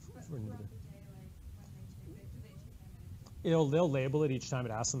 like. But throughout the day, like when they take, do they take their medication? They'll label it each time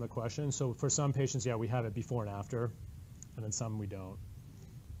it asks them the question. So for some patients, yeah, we have it before and after, and then some we don't.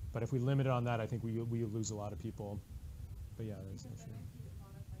 But if we limit it on that, I think we lose a lot of people. But yeah, there's because there might be a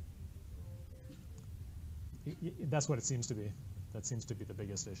lot of like individual variability. that's what it seems to be. That seems to be the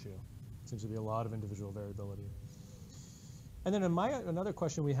biggest issue. It seems to be a lot of individual variability. And then another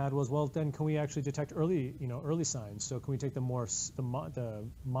question we had was, well, then can we actually detect early signs? So can we take the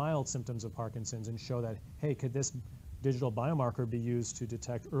mild symptoms of Parkinson's and show that, hey, could this digital biomarker be used to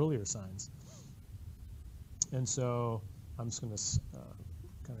detect earlier signs? And so I'm just going to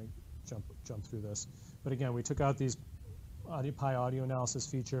kind of jump through this. But again, we took out these pi audio analysis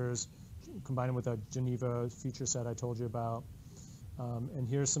features, combined them with a Geneva feature set I told you about. And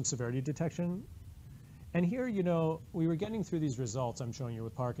here's some severity detection. And here, you know, we were getting through these results I'm showing you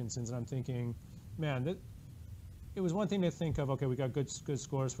with Parkinson's, and I'm thinking, man, it was one thing to think of, okay, we got good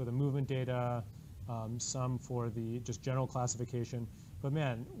scores for the movement data, some for the just general classification. But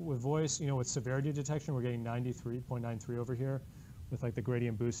man, with voice, you know, with severity detection, we're getting 93.93 over here with like the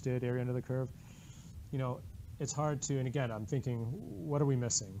gradient boosted area under the curve. You know, it's hard to, and again, I'm thinking, what are we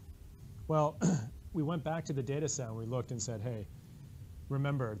missing? Well, we went back to the data set and we looked and said, hey,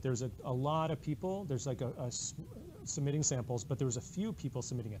 remember, there's a lot of people, there's like submitting samples, but there was a few people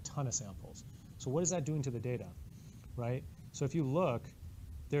submitting a ton of samples. So what is that doing to the data, right? So if you look,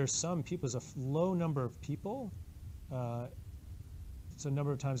 there's some people, there's a low number of people, so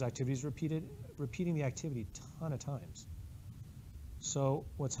number of times activities repeating the activity a ton of times. So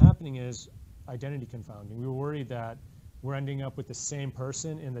what's happening is identity confounding. We were worried that we're ending up with the same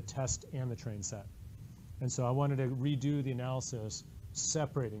person in the test and the train set. And so I wanted to redo the analysis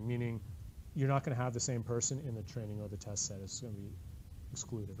separating, meaning you're not going to have the same person in the training or the test set. It's going to be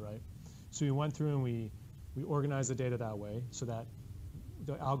excluded, right? So we went through and we organized the data that way so that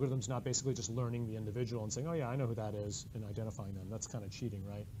the algorithm's not basically just learning the individual and saying, oh yeah, I know who that is, and identifying them. That's kind of cheating,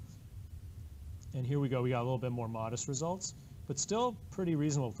 right? And here we go. We got a little bit more modest results, but still pretty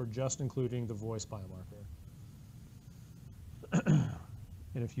reasonable for just including the voice biomarker.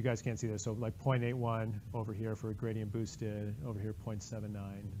 And if you guys can't see this, so like 0.81 over here for a gradient boosted, over here 0.79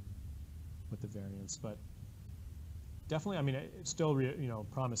 with the variance. But definitely, I mean, it's still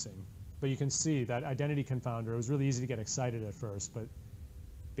promising. But you can see that identity confounder, it was really easy to get excited at first, but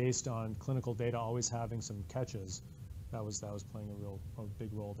based on clinical data always having some catches. That was playing a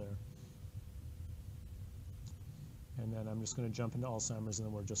big role there. And then I'm just going to jump into Alzheimer's, and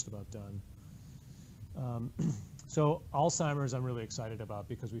then we're just about done. So Alzheimer's I'm really excited about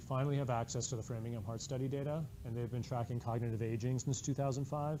because we finally have access to the Framingham Heart Study data, and they've been tracking cognitive aging since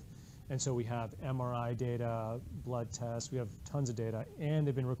 2005. And so we have MRI data, blood tests, we have tons of data, and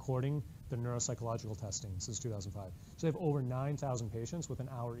they've been recording the neuropsychological testing since 2005. So they have over 9,000 patients with an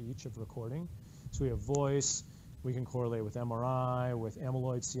hour each of recording. So we have voice, we can correlate with MRI, with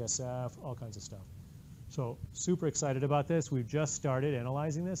amyloid, CSF, all kinds of stuff. So super excited about this. We've just started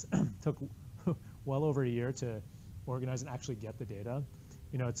analyzing this. Took well over a year to organize and actually get the data.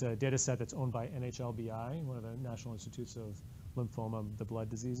 You know, it's a data set that's owned by NHLBI, one of the National Institutes of Lymphoma, the blood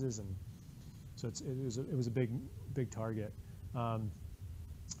diseases, and so it was a big target. And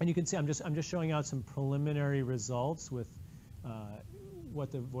you can see I'm just showing out some preliminary results with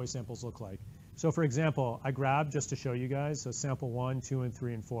what the voice samples look like. So for example, I grabbed just to show you guys, so sample 1, 2, and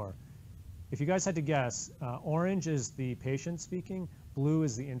 3, and 4. If you guys had to guess, orange is the patient speaking, blue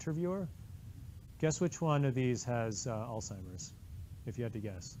is the interviewer. Guess which one of these has Alzheimer's, if you had to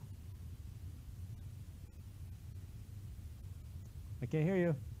guess? I can't hear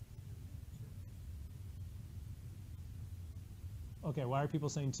you. Okay, why are people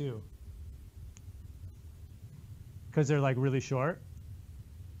saying 2? Because they're like really short,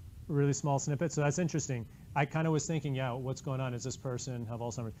 really small snippets. So that's interesting. I kind of was thinking, yeah, what's going on? Does this person have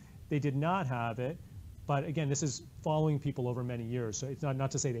Alzheimer's? They did not have it, but again, this is following people over many years. So it's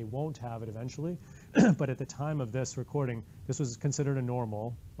not to say they won't have it eventually, but at the time of this recording, this was considered a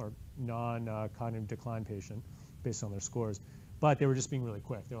normal or non-cognitive decline patient based on their scores. But they were just being really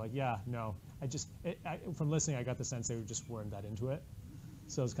quick. They're like, yeah, no. From listening, I got the sense they just weren't that into it.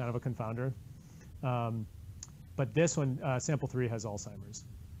 So it's kind of a confounder. But this one, sample 3 has Alzheimer's.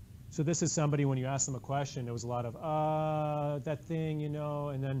 So this is somebody, when you ask them a question, there was a lot of, that thing, you know,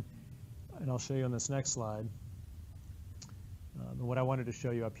 and I'll show you on this next slide. And what I wanted to show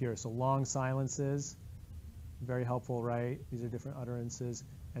you up here. So long silences, very helpful, right? These are different utterances.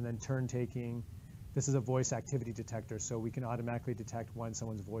 And then turn taking. This is a voice activity detector, so we can automatically detect when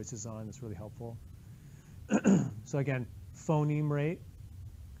someone's voice is on. It's really helpful. So again, phoneme rate,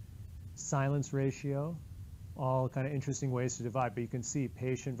 silence ratio, all kind of interesting ways to divide. But you can see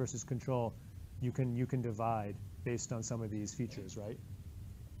patient versus control. You can divide based on some of these features, right?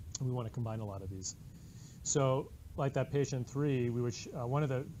 And we want to combine a lot of these. So like that patient 3, we would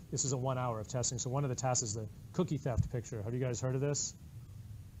this is a 1 hour of testing. So one of the tasks is the cookie theft picture. Have you guys heard of this?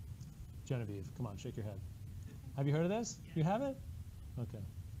 Genevieve, come on, shake your head. Have you heard of this? You haven't? Okay.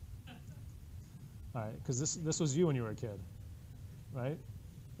 All right, because this was you when you were a kid, right?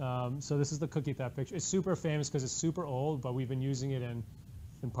 So this is the cookie theft picture. It's super famous because it's super old, but we've been using it in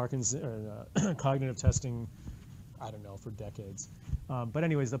Parkinson's or cognitive testing, I don't know, for decades. But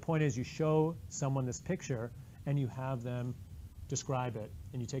anyways, the point is you show someone this picture and you have them describe it,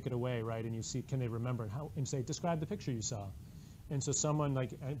 and you take it away, right? And you see, can they remember and say, describe the picture you saw. And so someone like,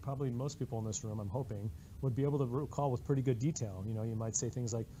 and probably most people in this room, I'm hoping, would be able to recall with pretty good detail. You know, you might say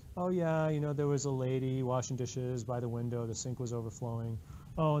things like, oh yeah, you know, there was a lady washing dishes by the window, the sink was overflowing.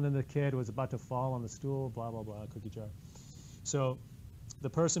 Oh, and then the kid was about to fall on the stool, blah, blah, blah, cookie jar. So the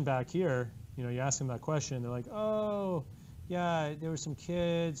person back here, you know, you ask them that question, they're like, oh, yeah, there were some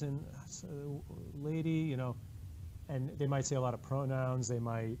kids and a lady, you know, and they might say a lot of pronouns, they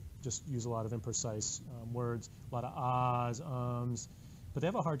might just use a lot of imprecise words, a lot of ahs, ums, but they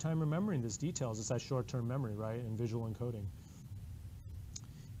have a hard time remembering these details. It's that short-term memory, right, and visual encoding.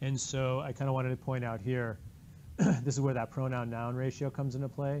 And so I kind of wanted to point out here, this is where that pronoun-noun ratio comes into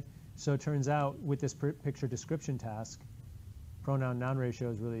play. So it turns out with this picture description task, pronoun-noun ratio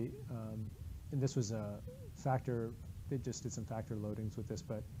is really, and this was a factor, they just did some factor loadings with this,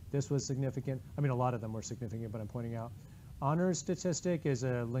 but this was significant. I mean, a lot of them were significant, but I'm pointing out. Honors statistic is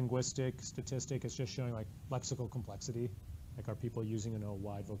a linguistic statistic. It's just showing like lexical complexity, like are people using a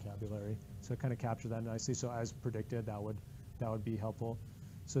wide vocabulary. So it kind of captured that nicely. So as predicted, that would be helpful.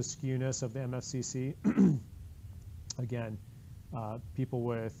 So skewness of the MFCC, again, people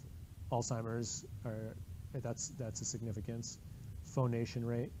with Alzheimer's that's a significance. Phonation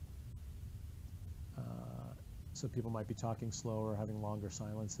rate. So people might be talking slower, having longer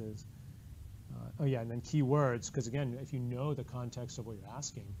silences. Oh yeah, and then keywords, because again, if you know the context of what you're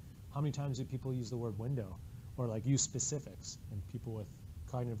asking, how many times do people use the word window or like use specifics? And people with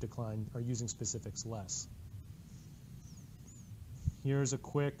cognitive decline are using specifics less. Here's a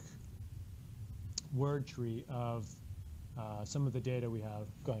quick word tree of some of the data we have.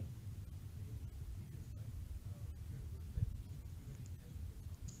 Go ahead.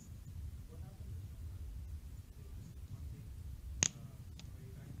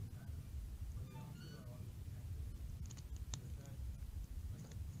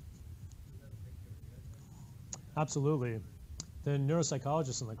 Absolutely. The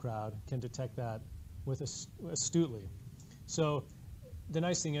neuropsychologists in the crowd can detect that with astutely. So the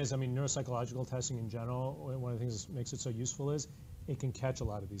nice thing is, I mean, neuropsychological testing in general, one of the things that makes it so useful is it can catch a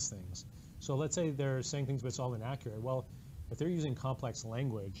lot of these things. So let's say they're saying things, but it's all inaccurate. Well, if they're using complex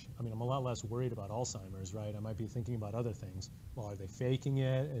language, I mean, I'm a lot less worried about Alzheimer's, right? I might be thinking about other things. Well, are they faking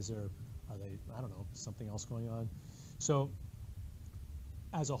it? Are they, I don't know, something else going on? So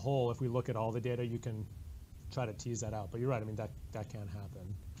as a whole, if we look at all the data, you can try to tease that out. But you're right, I mean, that can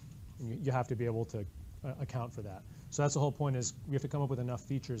happen. And you have to be able to account for that. So that's the whole point, is we have to come up with enough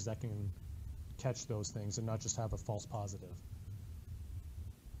features that can catch those things and not just have a false positive.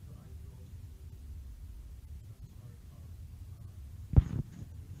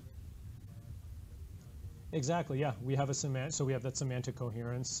 Exactly, yeah. We have so we have that semantic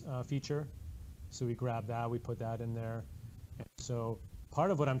coherence feature. So we grab that, we put that in there. And so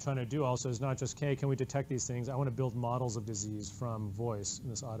part of what I'm trying to do also is not just, okay, can we detect these things? I want to build models of disease from voice in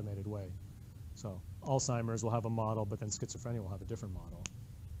this automated way. So Alzheimer's will have a model, but then schizophrenia will have a different model.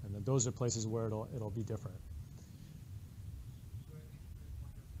 And then those are places where it'll be different.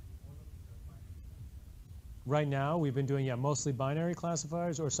 Right now, we've been doing, mostly binary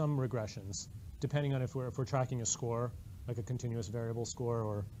classifiers or some regressions, depending on if we're tracking a score, like a continuous variable score,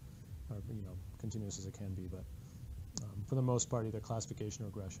 or continuous as it can be. But for the most part, either classification or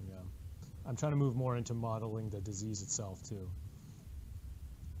regression, yeah. I'm trying to move more into modeling the disease itself, too.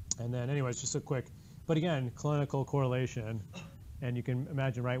 And then, anyways, just a quick, but again, clinical correlation. And you can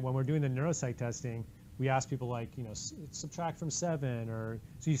imagine, right, when we're doing the neuropsych testing, we ask people, like, subtract from 7, or,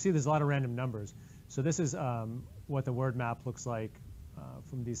 so you see there's a lot of random numbers. So this is what the word map looks like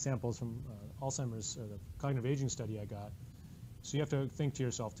from these samples from Alzheimer's, or the cognitive aging study I got. So you have to think to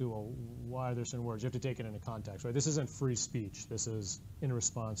yourself, too, well, why are there certain words? You have to take it into context, right? This isn't free speech. This is in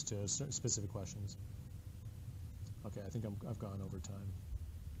response to specific questions. Okay, I think I've gone over time.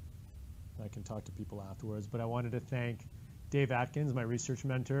 I can talk to people afterwards, but I wanted to thank Dave Atkins, my research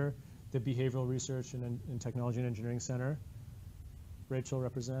mentor, the Behavioral Research and Technology and Engineering Center. Rachel,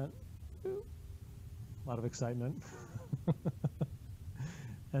 represent. Ooh. A lot of excitement.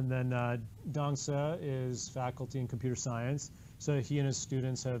 And then Dong Se is faculty in computer science. So he and his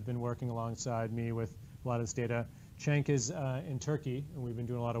students have been working alongside me with a lot of this data. Cenk is in Turkey, and we've been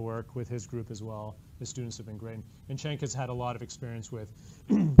doing a lot of work with his group as well. The students have been great. And Cenk has had a lot of experience with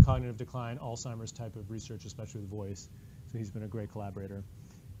cognitive decline, Alzheimer's type of research, especially with voice. So he's been a great collaborator.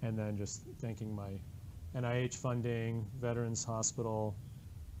 And then just thanking my NIH funding, Veterans Hospital,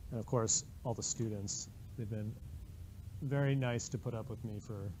 and of course, all the students. They've been very nice to put up with me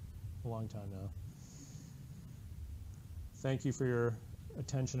for a long time now. Thank you for your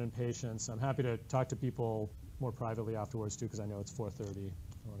attention and patience. I'm happy to talk to people more privately afterwards too, because I know it's 4:30. I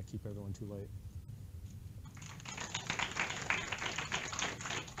don't want to keep everyone too late.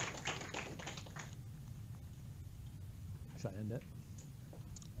 Should I end it?